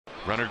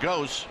Runner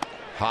goes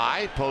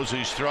high.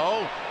 Posey's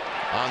throw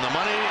on the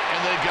money,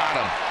 and they got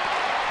him.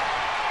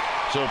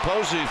 So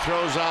Posey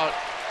throws out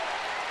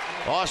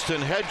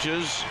Austin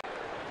Hedges.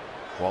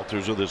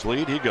 Walters with his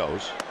lead. He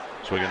goes.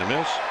 Swing and a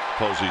miss.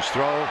 Posey's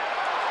throw.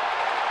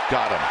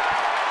 Got him.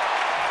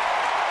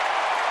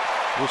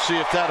 We'll see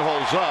if that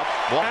holds up.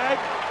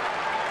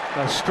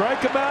 Now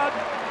strike him out.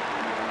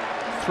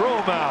 Throw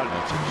him out.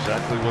 That's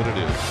exactly what it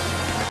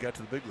is. Got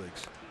to the big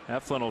leagues.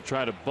 Eflin will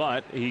try to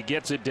bunt. He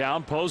gets it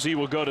down. Posey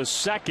will go to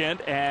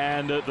second,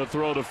 and the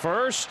throw to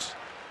first.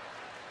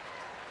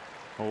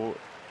 Oh,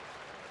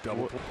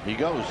 Double. He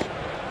goes.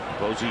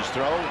 Posey's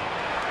throw,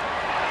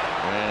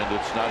 and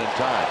it's not in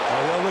time.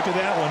 Oh, well, look at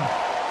that one.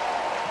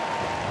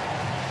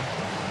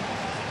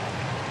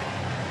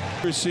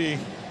 Accuracy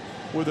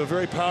with a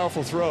very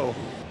powerful throw.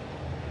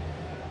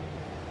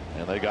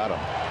 And they got him.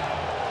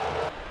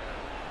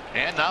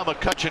 And now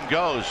McCutchen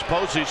goes.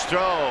 Posey's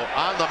throw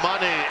on the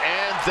money,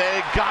 and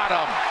they got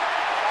him.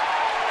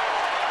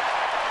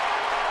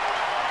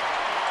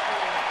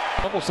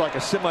 Almost like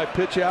a semi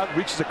pitch out,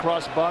 reaches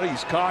across the body,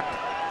 he's cocked,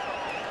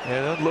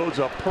 and unloads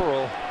a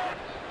pearl.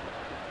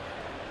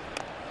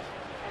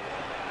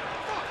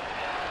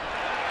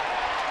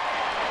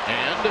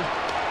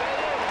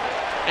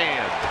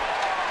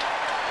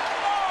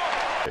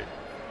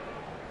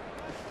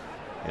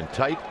 And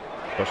tight.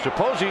 Buster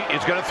Posey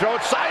is going to throw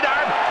it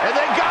sidearm, and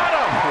they got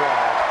him.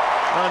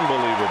 Wow.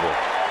 Unbelievable.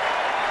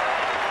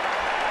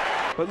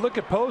 But look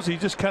at Posey,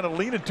 just kind of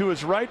leaning to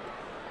his right.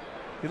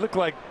 He looked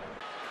like.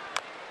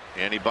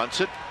 And he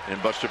bunts it,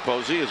 and Buster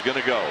Posey is going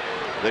to go.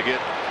 They get.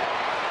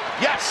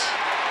 Yes!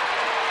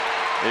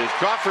 As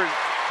Crawford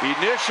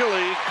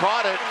initially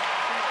caught it.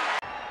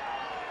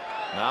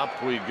 Now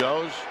Puig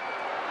goes.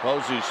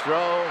 Posey's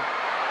throw.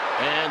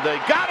 And they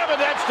got him, and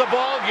that's the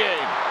ball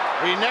game.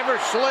 He never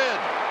slid.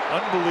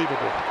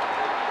 Unbelievable.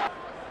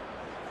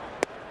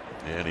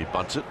 And he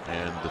bunts it,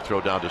 and the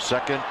throw down to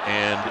second,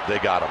 and they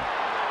got him.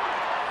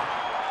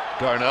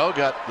 Garneau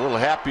got a little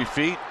happy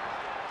feet.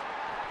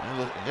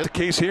 The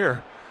case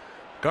here.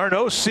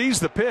 Garneau sees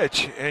the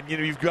pitch, and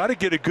you've got to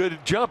get a good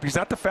jump. He's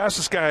not the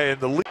fastest guy in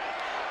the league.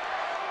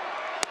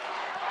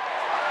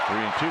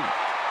 3-2.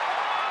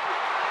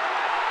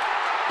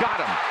 Got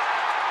him.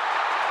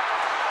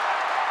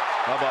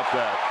 How about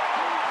that?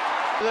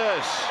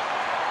 This.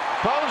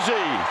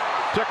 Posey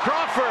to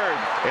Crawford,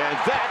 and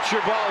that's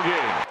your ball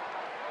game.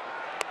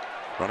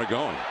 Runner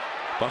going.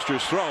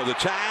 Buster's throw, the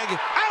tag,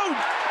 out!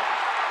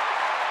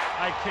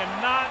 I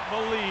cannot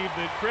believe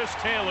that Chris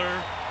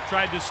Taylor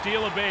tried to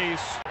steal a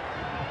base.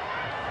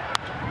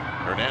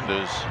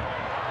 Hernandez.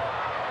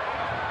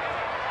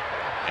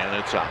 And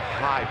it's a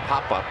high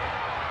pop-up.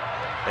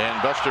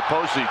 And Buster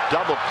Posey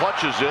double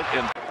clutches it.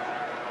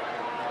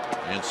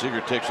 And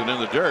Seager takes it in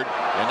the dirt.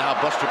 And now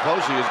Buster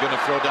Posey is going to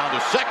throw down to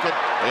second.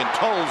 And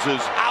Toles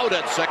is out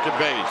at second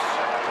base.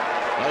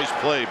 Nice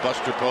play,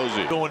 Buster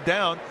Posey. Going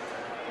down.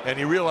 And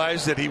he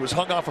realized that he was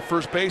hung off of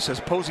first base as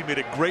Posey made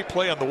a great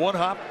play on the one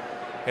hop.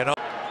 And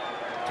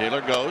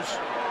Taylor goes.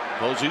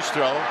 Posey's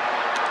throw.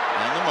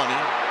 On the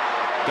money.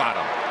 Got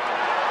him.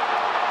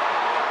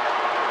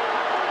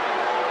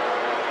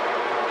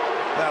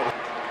 that was,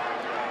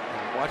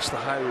 watch the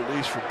high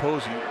release from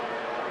Posey.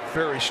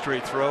 Very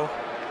straight throw.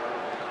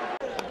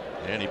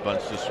 And he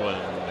bunts this one,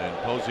 and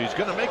Posey's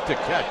going to make the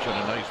catch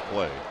on a nice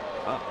play.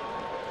 Wow.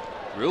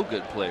 Real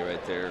good play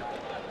right there.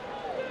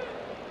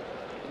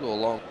 Go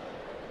along.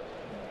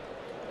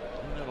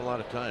 Didn't have a lot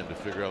of time to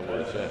figure out what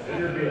it's at.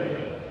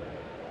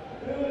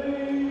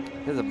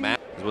 There's a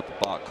match is what the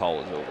balk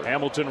call is over.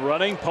 Hamilton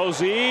running.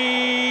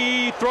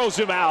 Posey throws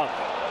him out.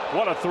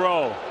 What a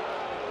throw.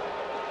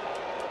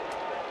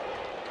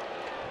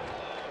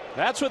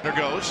 That's what there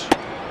goes.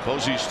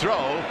 Posey's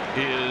throw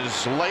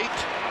is late.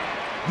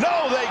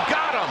 No, they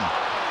got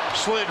him.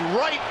 Slid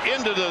right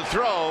into the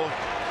throw,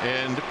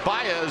 and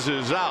Báez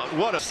is out.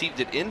 What a received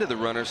it into the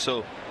runner,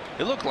 so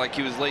it looked like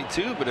he was late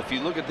too. But if you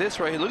look at this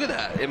right here, look at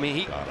that. I mean,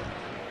 he got him.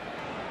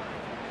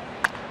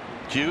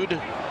 Cued.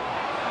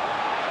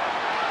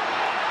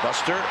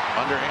 Buster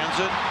underhands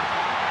it.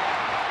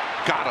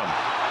 Got him.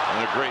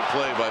 And a great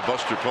play by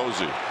Buster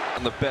Posey.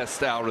 on the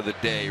best out of the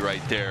day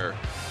right there.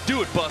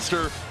 Do it,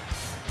 Buster.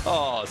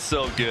 Oh,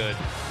 so good.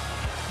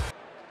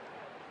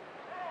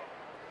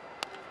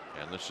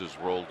 And this is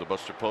rolled to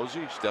Buster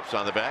Posey. Steps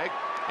on the bag.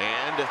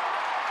 And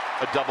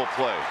a double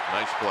play.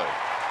 Nice play.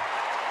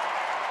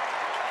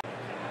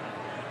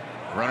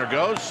 Runner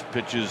goes.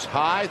 Pitches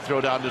high.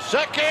 Throw down to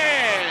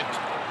second.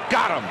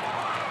 Got him.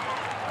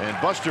 And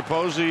Buster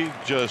Posey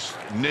just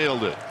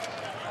nailed it.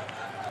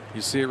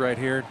 You see it right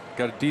here.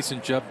 Got a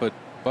decent jump, but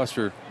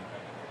Buster,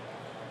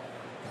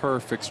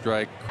 perfect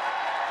strike.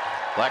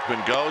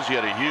 Blackman goes. He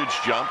had a huge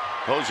jump.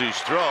 Posey's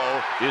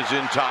throw is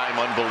in time.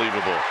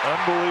 Unbelievable.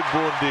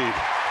 Unbelievable indeed.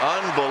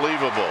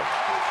 Unbelievable.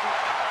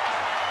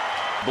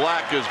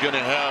 Black is going to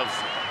have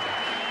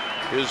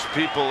his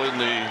people in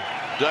the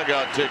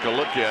dugout take a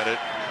look at it.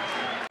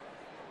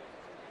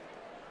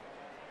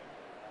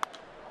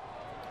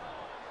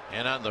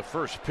 And on the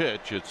first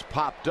pitch, it's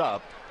popped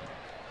up.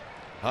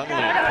 Hundley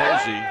and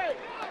Posey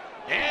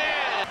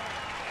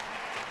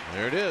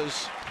There it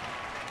is.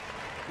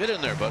 Get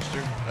in there,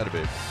 Buster. Atta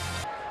babe.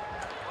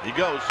 He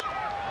goes.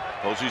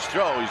 Posey's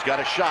throw. He's got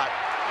a shot.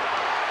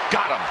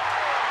 Got him.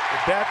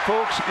 And that,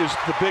 folks, is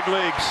the big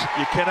leagues.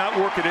 You cannot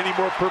work it any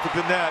more perfect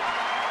than that.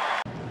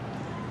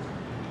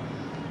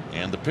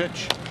 And the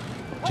pitch.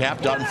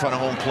 Tapped out in front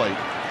of home plate.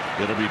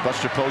 It'll be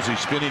Buster Posey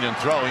spinning and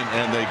throwing,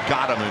 and they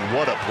got him, and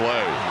what a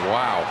play.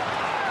 Wow.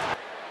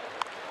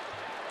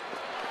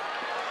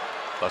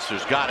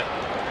 Buster's got it.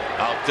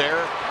 Out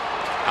there.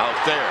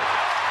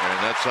 And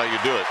that's how you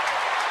do it.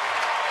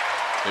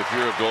 If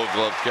you're a Gold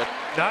Glove catcher.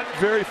 Not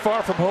very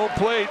far from home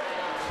plate.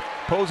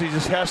 Posey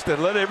just has to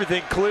let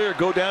everything clear,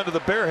 go down to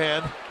the bare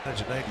hand.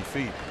 That's 90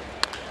 feet.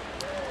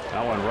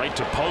 That one right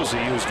to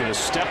Posey, who's going to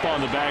step on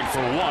the bag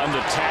for one.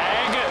 The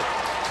tag,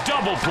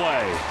 double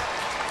play.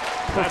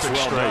 That's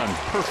well done.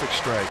 Perfect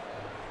strike.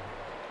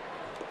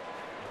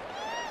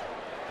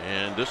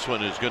 And this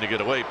one is going to get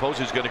away.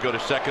 Posey's going to go to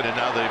second, and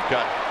now they've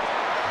got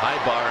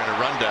Ibar in a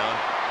rundown,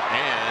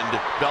 and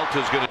Belt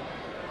is going to.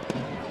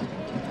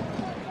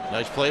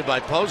 Nice play by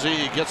Posey.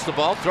 He gets the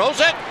ball, throws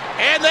it,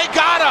 and they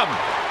got him.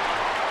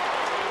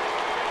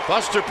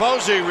 Buster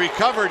Posey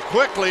recovered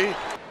quickly.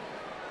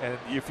 And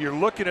if you're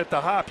looking at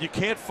the hop, you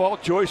can't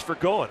fault Joyce for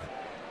going.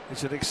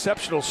 It's an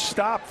exceptional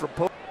stop from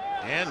Posey.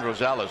 And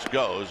Rosales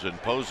goes,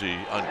 and Posey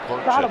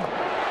uncorks it,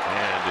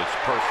 and it's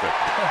perfect.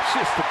 That's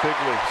just the big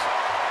leagues.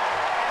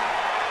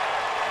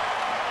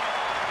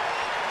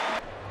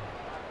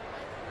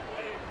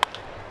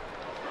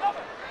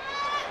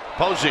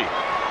 Posey.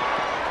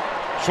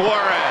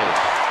 Suarez.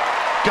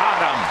 Got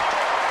him.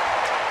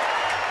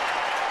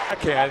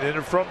 Backhand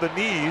in from the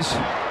knees.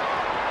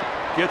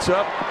 Gets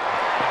up.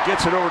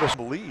 Gets it over to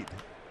the lead.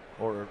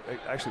 Or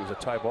actually, it was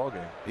a tie ball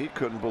game. He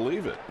couldn't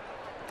believe it.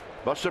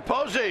 Buster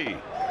Posey.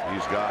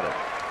 He's got it.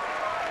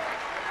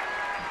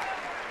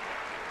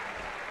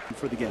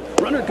 For the game.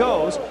 Runner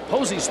goes.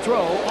 Posey's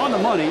throw on the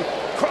money.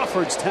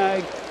 Crawford's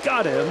tag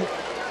got him.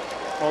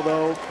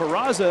 Although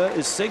Peraza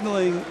is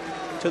signaling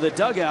to the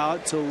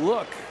dugout to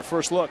look.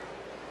 First look.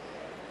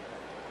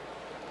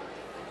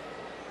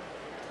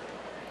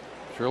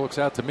 Sure looks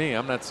out to me.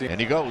 I'm not seeing. And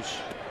he goes.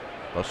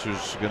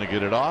 Buster's going to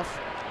get it off,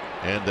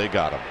 and they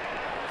got him.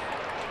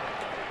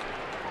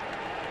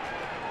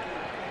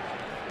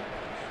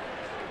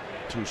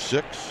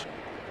 2-6.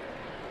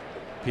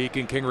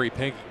 Peeking, Kingery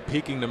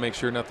peeking to make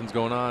sure nothing's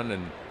going on,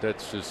 and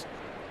that's just.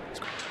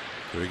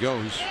 There he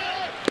goes.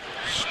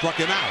 Struck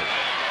him out.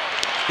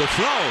 The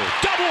throw.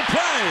 Double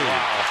play.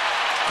 Wow.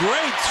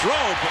 Great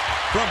throw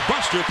from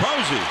Buster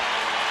Posey.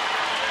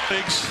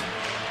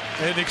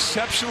 And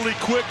exceptionally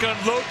quick on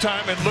load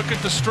time, and look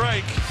at the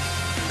strike.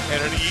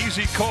 And an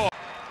easy call.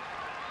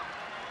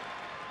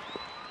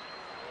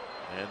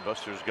 And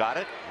Buster's got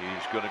it.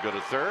 He's going to go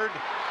to third,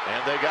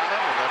 and they got him,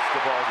 and that's the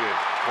ball game.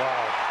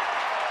 Wow.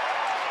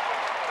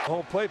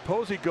 Home plate,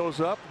 Posey goes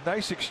up.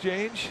 Nice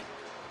exchange.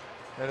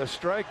 And a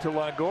strike to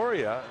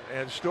Longoria,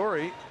 and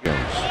Story.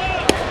 Buster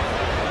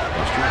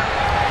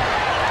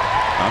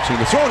bouncing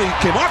the throw, and he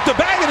came off the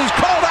bag, and he's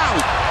called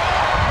out.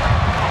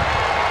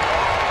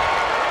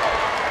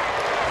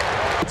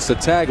 It's a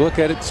tag. Look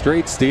at it.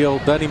 Straight steal.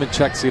 Doesn't even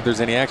check, see if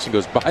there's any action.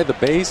 Goes by the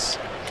base.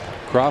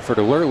 Crawford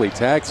alertly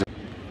tags him.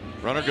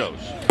 Runner goes.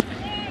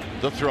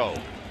 The throw.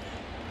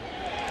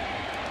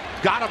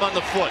 Got him on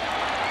the foot.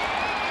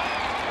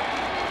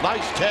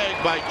 Nice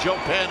tag by Joe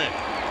Panik.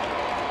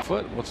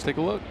 Foot. Let's take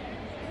a look.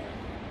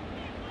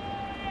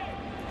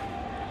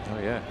 Oh,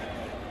 yeah.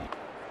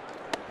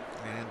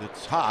 And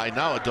it's high.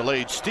 Now a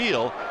delayed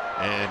steal.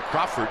 And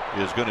Crawford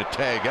is going to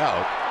tag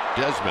out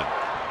Desmond.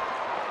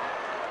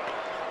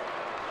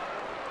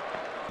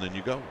 And then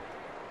you go.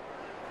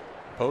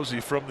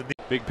 Posey from the knee.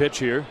 Big pitch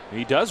here.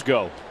 He does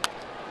go.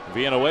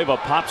 Villanueva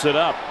pops it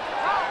up.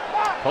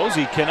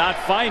 Posey cannot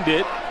find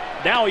it.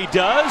 Now he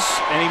does,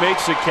 and he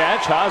makes the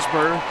catch.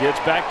 Hosmer gets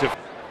back to.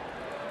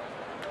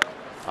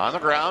 On the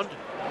ground.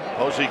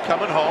 Posey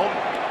coming home.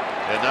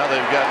 And now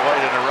they've got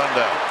White in a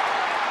rundown.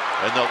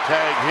 And they'll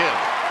tag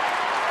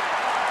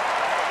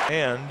him.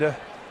 And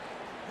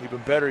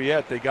even better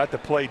yet, they got the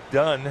play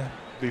done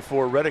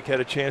before Reddick had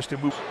a chance to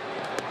move.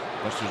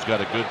 Buster's got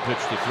a good pitch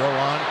to throw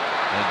on,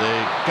 and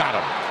they got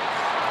him.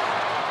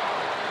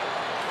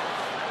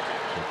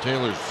 So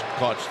Taylor's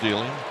caught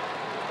stealing.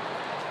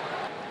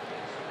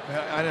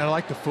 I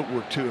like the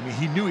footwork too. I mean,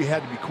 he knew he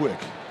had to be quick.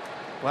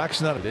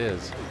 Black's not. It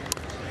is.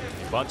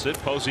 Bunts it.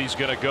 Posey's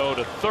going to go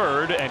to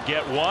third and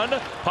get one.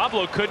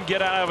 Pablo couldn't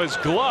get out of his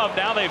glove.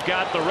 Now they've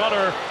got the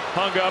runner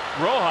hung up.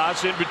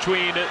 Rojas in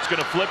between. It's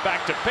going to flip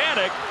back to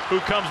Panik, who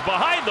comes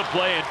behind the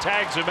play and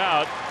tags him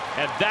out.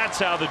 And that's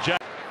how the Giants.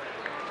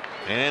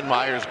 And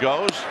Myers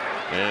goes,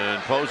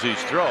 and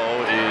Posey's throw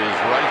is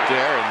right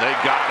there, and they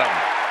got him.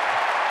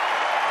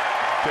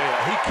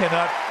 He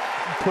cannot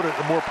put it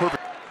in a more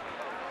perfect.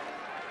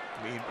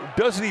 I mean,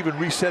 doesn't even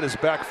reset his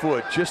back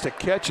foot, just a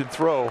catch and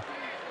throw.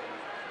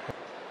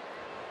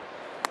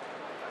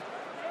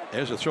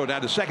 There's a throw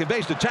down to second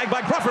base, to tag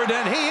by Crawford,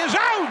 and he is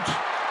out.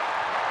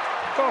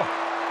 Oh,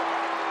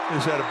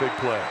 is that a big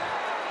play?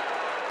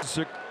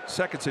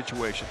 second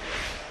situation.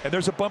 And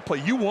there's a bunt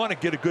play. You want to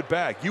get a good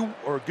bag,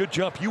 or a good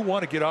jump. You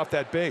want to get off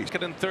that base.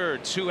 Second and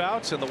third, 2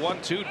 outs, and the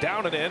 1-2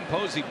 down and in.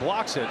 Posey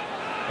blocks it.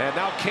 And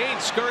now Kane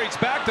scurries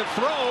back to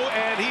throw,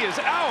 and he is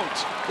out.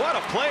 What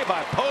a play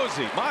by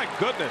Posey. My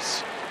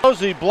goodness.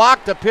 Posey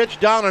blocked the pitch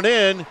down and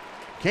in.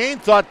 Kane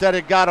thought that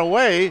it got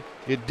away.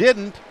 It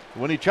didn't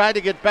when he tried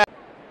to get back.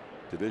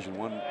 Division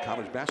I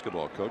college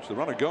basketball coach. The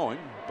runner going.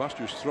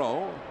 Buster's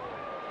throw.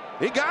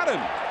 He got him.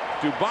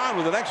 Dubon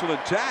with an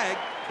excellent tag.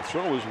 The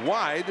throw is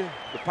wide.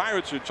 The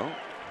Pirates are.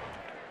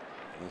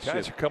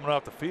 Guys are coming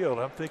off the field.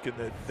 I'm thinking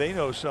that they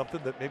know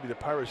something that maybe the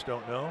Pirates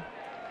don't know.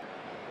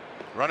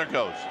 Runner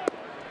goes.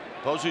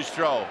 Posey's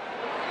throw.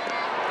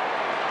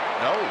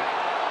 No.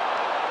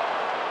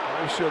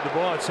 They showed the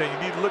ball and saying, you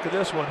need to look at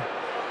this one.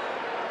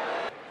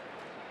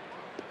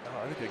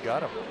 Oh, I think they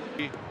got him.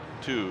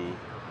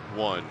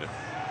 2-1.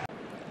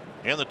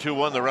 And the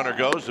 2-1, the runner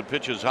goes. The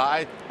pitch is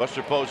high.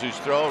 Buster Posey's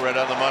throw right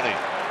on the money.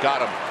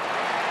 Got him.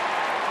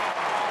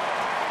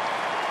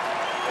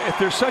 If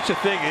there's such a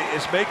thing,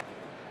 it's make.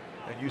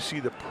 And you see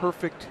the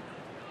perfect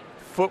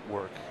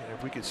footwork. And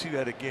if we can see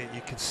that again,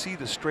 you can see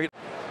the straight.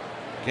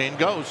 Kane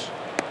goes.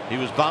 He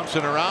was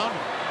bouncing around.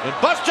 And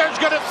Buster's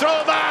going to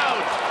throw him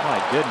out.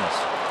 My goodness.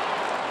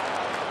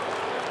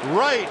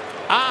 Right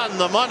on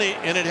the money.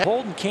 And it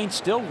Holden Kane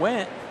still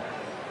went.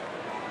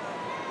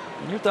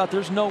 And you thought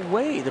there's no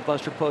way that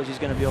Buster Posey's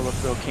going to be able to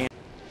throw Kane.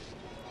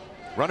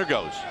 Runner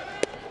goes.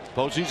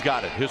 Posey's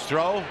got it. His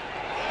throw.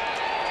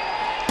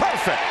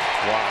 Perfect.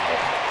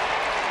 Wow.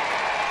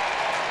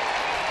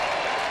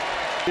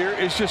 Here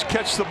is just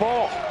catch the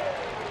ball.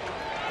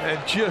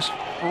 And just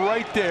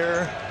right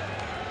there,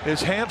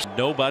 his hamstring.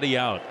 Nobody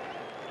out.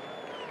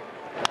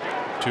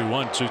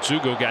 2-1.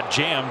 Tsutsugo got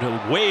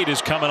jammed. Wade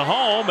is coming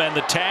home, and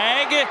the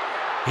tag.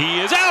 He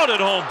is out at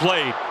home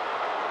plate.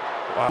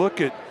 Wow. Look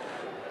at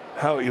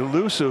how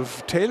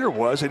elusive Taylor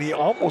was, and he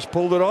almost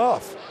pulled it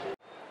off.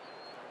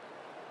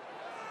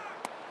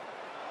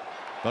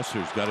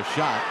 Buster's got a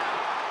shot,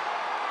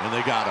 and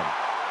they got him.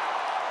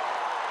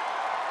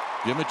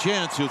 Give him a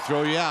chance, he'll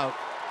throw you out.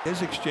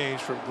 His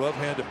exchange from glove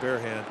hand to bare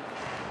hand.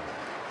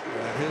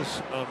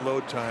 His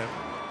unload time.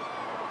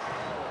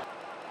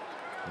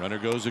 Runner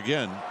goes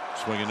again.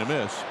 Swing and a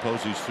miss.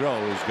 Posey's throw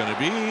is going to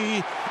be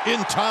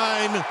in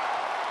time.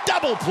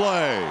 Double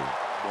play.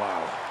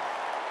 Wow.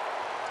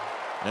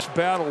 This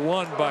battle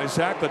won by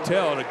Zach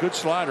Littell and a good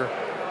slider.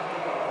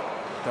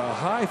 The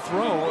high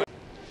throw.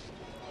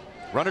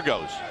 Runner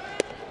goes.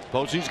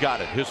 Posey's got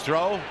it. His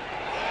throw.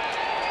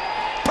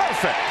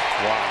 Perfect.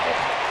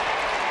 Wow.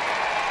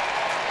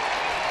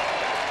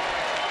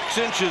 6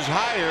 inches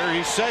higher.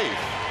 He's safe.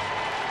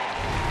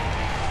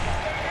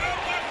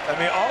 I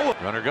mean, all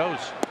of. Runner goes.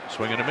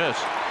 Swing and a miss.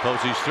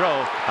 Posey's throw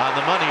on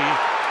the money.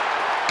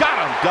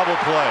 Got him. Double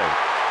play.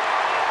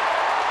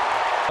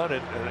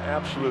 An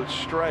absolute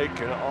strike,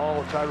 and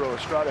all Thairo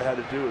Estrada had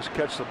to do was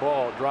catch the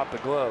ball, drop the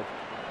glove.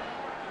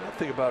 One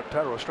thing about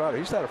Thairo Estrada,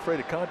 he's not afraid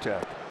of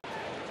contact.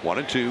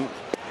 1-2.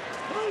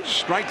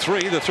 Strike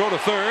 3. The throw to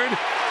third.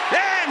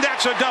 And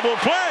that's a double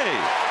play.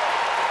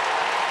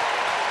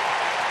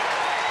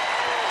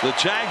 The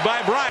tag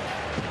by Bryant.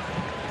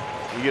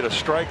 You get a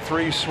strike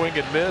 3 swing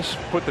and miss,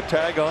 put the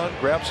tag on,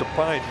 grab some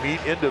pine meat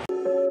into.